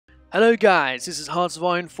Hello guys, this is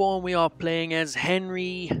HOI4 and we are playing as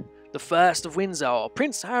Henry the First of Windsor, or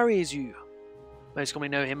Prince Harry as you most commonly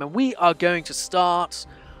know him, and we are going to start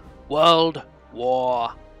World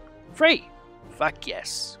War 3. Fuck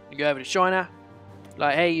yes. You go over to China,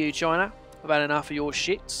 like, hey you China, I've had enough of your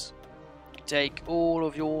shits. Take all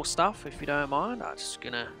of your stuff if you don't mind. I'm just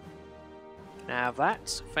gonna have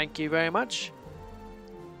that. Thank you very much.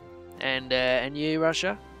 And you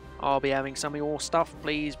Russia, I'll be having some of your stuff,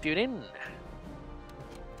 please, put in.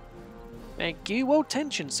 Thank you. Well,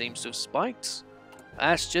 tension seems to have spiked.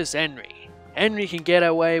 That's just Henry. Henry can get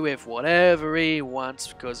away with whatever he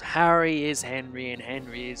wants because Harry is Henry and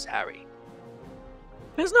Henry is Harry.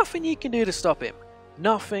 There's nothing you can do to stop him.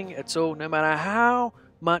 Nothing at all, no matter how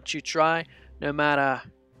much you try, no matter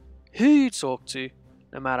who you talk to,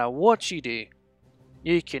 no matter what you do,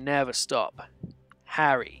 you can never stop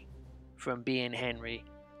Harry from being Henry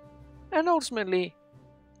and ultimately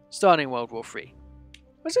starting World War 3.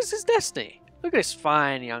 Was this his destiny? Look at this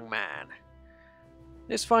fine young man.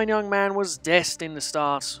 This fine young man was destined to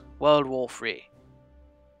start World War 3.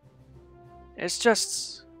 It's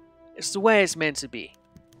the way it's meant to be.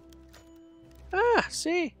 Ah,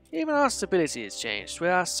 see, even our stability has changed. We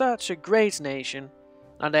are such a great nation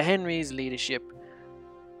under Henry's leadership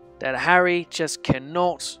that Harry just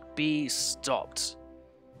cannot be stopped.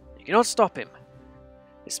 You cannot stop him.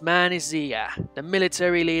 This man is the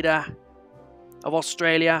military leader of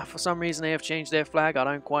Australia. For some reason they have changed their flag. I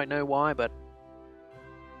don't quite know why, but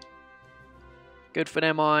good for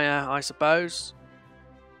them, I suppose.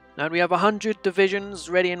 Now we have 100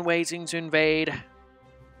 divisions ready and waiting to invade.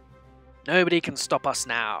 Nobody can stop us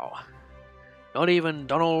now. Not even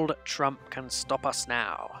Donald Trump can stop us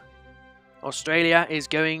now. Australia is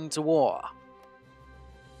going to war.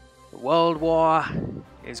 The World War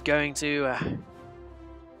is going to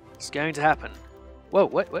it's going to happen. Whoa,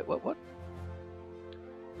 what?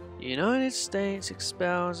 The United States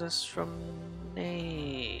expels us from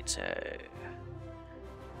NATO.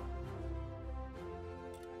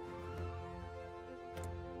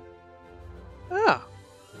 Ah,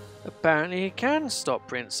 apparently he can stop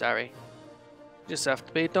Prince Harry. You just have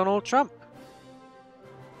to be Donald Trump.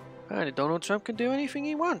 Apparently Donald Trump can do anything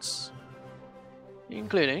he wants,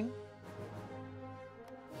 including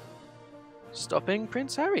stopping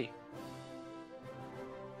Prince Harry.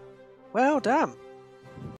 Well, damn.